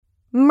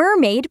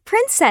Mermaid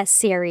Princess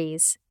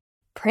Series.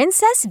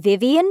 Princess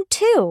Vivian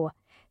 2.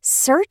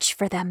 Search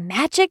for the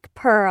Magic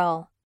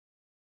Pearl.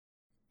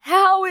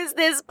 How is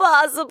this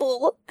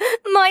possible?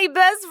 My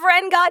best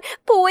friend got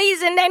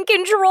poisoned and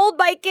controlled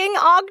by King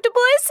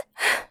Octopus?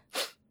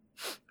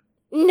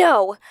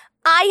 No,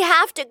 I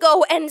have to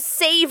go and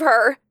save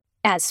her.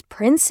 As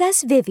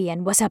Princess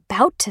Vivian was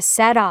about to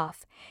set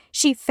off,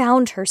 she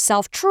found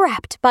herself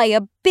trapped by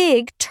a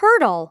big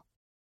turtle.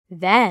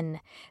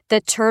 Then,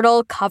 the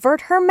turtle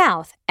covered her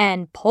mouth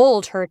and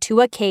pulled her to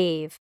a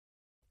cave.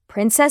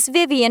 Princess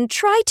Vivian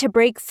tried to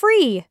break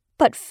free,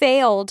 but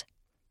failed.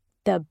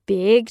 The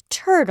big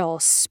turtle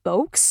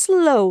spoke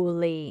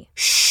slowly.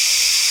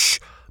 Shh!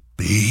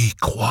 Be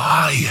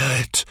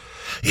quiet.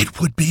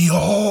 It would be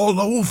all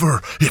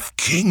over if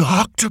King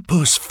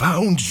Octopus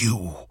found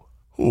you.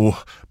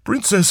 Oh,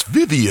 Princess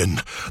Vivian,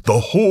 the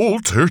whole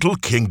turtle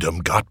kingdom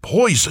got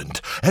poisoned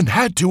and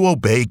had to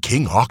obey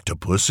King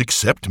Octopus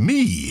except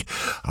me.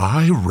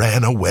 I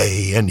ran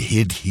away and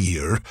hid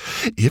here.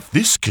 If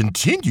this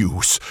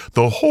continues,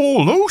 the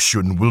whole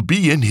ocean will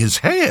be in his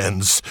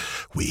hands.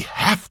 We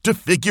have to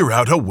figure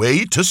out a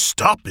way to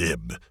stop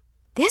him.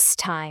 This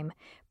time,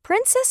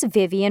 Princess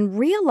Vivian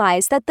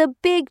realized that the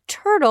big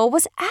turtle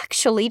was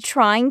actually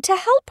trying to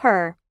help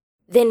her.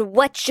 Then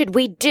what should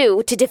we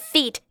do to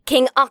defeat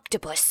King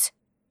Octopus?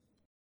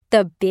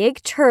 The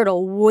big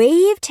turtle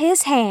waved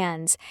his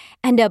hands,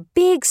 and a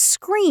big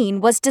screen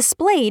was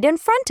displayed in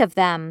front of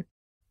them.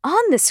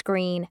 On the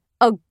screen,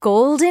 a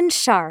golden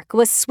shark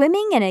was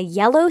swimming in a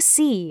yellow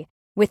sea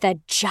with a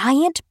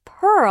giant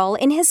pearl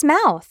in his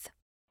mouth.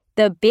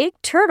 The big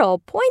turtle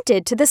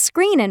pointed to the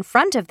screen in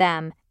front of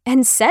them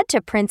and said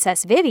to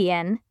Princess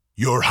Vivian,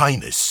 Your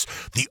Highness,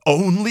 the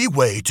only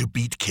way to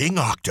beat King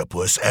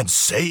Octopus and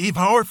save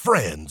our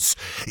friends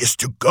is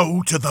to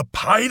go to the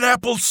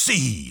Pineapple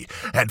Sea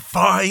and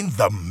find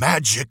the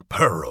magic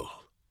pearl.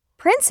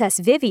 Princess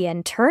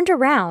Vivian turned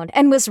around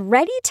and was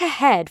ready to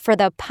head for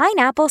the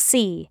Pineapple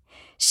Sea.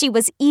 She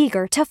was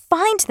eager to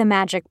find the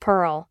magic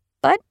pearl,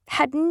 but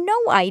had no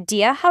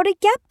idea how to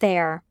get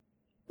there.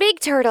 Big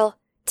Turtle,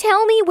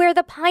 tell me where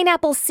the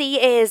Pineapple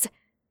Sea is.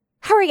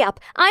 Hurry up,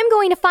 I'm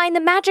going to find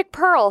the magic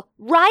pearl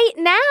right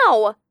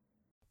now.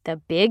 The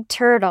big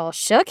turtle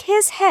shook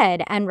his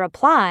head and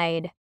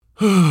replied,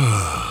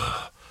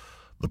 The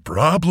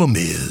problem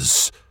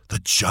is, the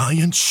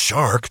giant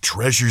shark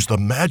treasures the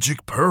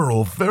magic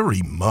pearl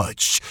very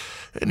much,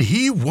 and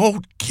he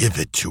won't give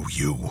it to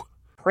you.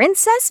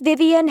 Princess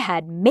Vivian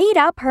had made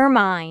up her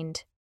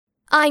mind.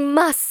 I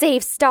must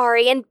save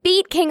Starry and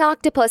beat King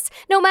Octopus,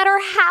 no matter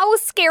how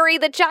scary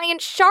the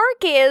giant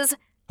shark is.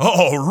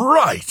 All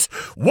right!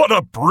 What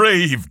a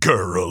brave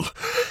girl!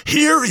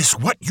 Here is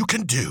what you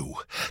can do.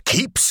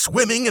 Keep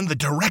swimming in the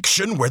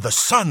direction where the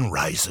sun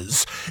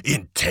rises.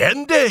 In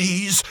 10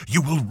 days,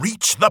 you will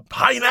reach the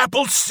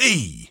Pineapple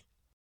Sea.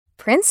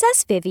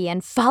 Princess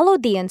Vivian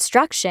followed the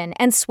instruction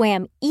and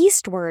swam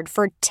eastward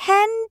for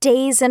 10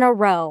 days in a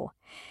row.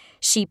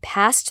 She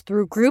passed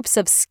through groups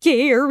of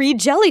scary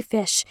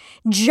jellyfish,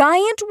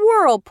 giant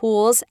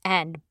whirlpools,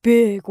 and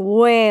big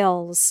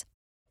whales.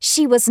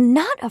 She was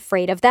not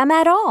afraid of them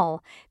at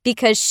all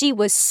because she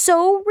was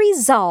so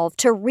resolved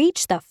to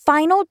reach the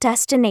final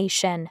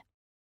destination.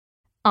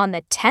 On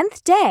the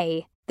 10th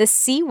day, the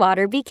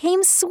seawater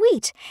became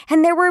sweet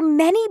and there were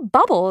many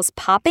bubbles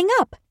popping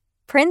up.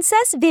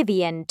 Princess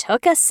Vivian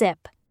took a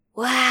sip.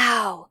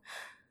 Wow!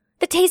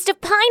 The taste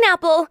of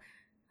pineapple!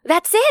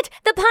 That's it!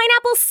 The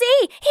Pineapple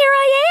Sea! Here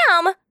I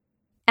am!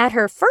 At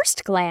her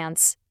first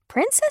glance,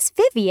 Princess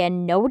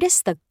Vivian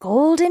noticed the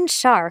golden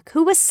shark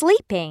who was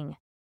sleeping.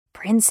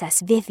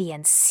 Princess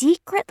Vivian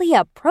secretly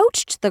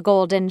approached the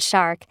golden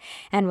shark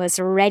and was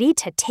ready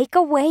to take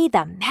away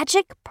the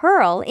magic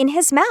pearl in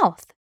his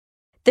mouth.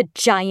 The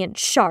giant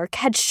shark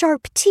had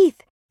sharp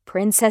teeth.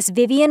 Princess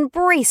Vivian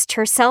braced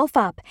herself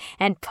up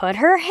and put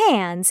her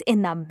hands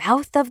in the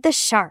mouth of the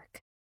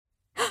shark.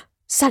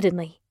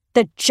 Suddenly,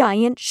 the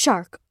giant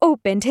shark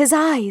opened his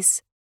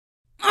eyes.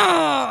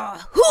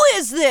 Who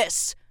is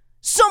this?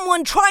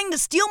 Someone trying to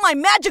steal my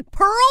magic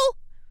pearl?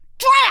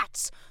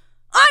 Drats!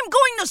 I'm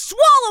going to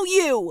swallow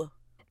you!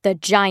 The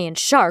giant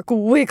shark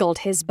wiggled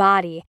his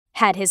body,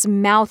 had his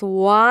mouth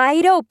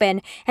wide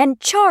open, and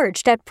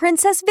charged at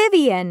Princess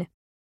Vivian.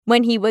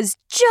 When he was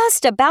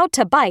just about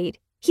to bite,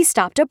 he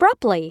stopped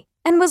abruptly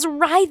and was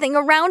writhing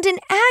around in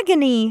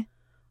agony.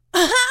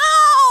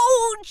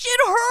 Ouch!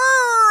 It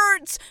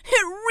hurts!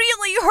 It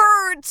really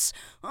hurts!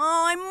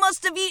 Oh, I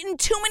must have eaten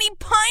too many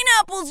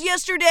pineapples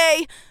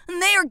yesterday,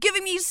 and they are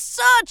giving me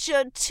such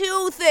a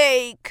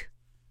toothache.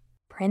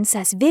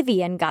 Princess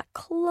Vivian got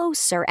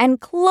closer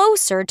and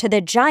closer to the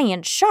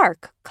giant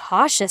shark,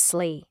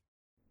 cautiously.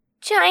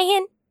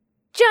 Giant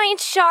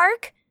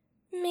shark?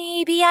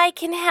 Maybe I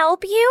can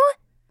help you?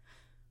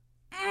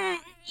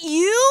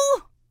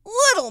 You?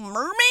 Little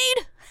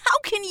Mermaid? How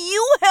can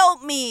you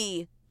help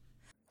me?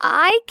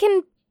 I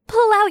can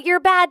pull out your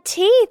bad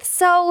teeth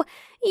so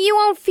you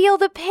won't feel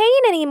the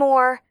pain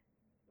anymore.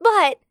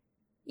 But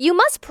you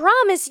must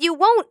promise you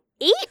won't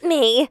eat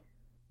me.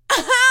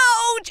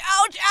 Ouch!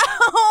 Ouch!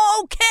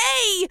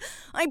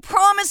 I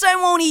promise I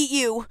won't eat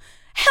you.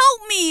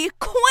 Help me,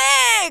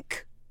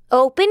 quick!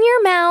 Open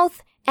your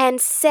mouth and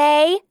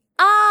say,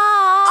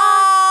 ah!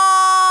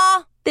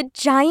 Ah! The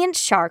giant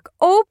shark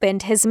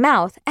opened his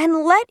mouth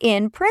and let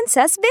in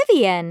Princess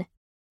Vivian.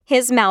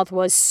 His mouth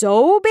was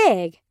so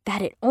big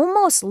that it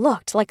almost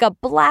looked like a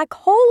black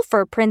hole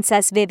for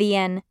Princess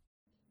Vivian.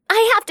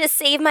 I have to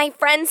save my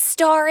friend's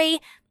story.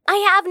 I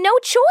have no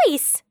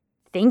choice.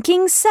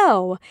 Thinking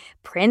so,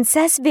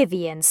 Princess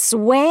Vivian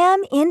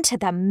swam into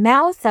the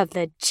mouth of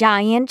the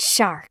giant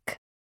shark.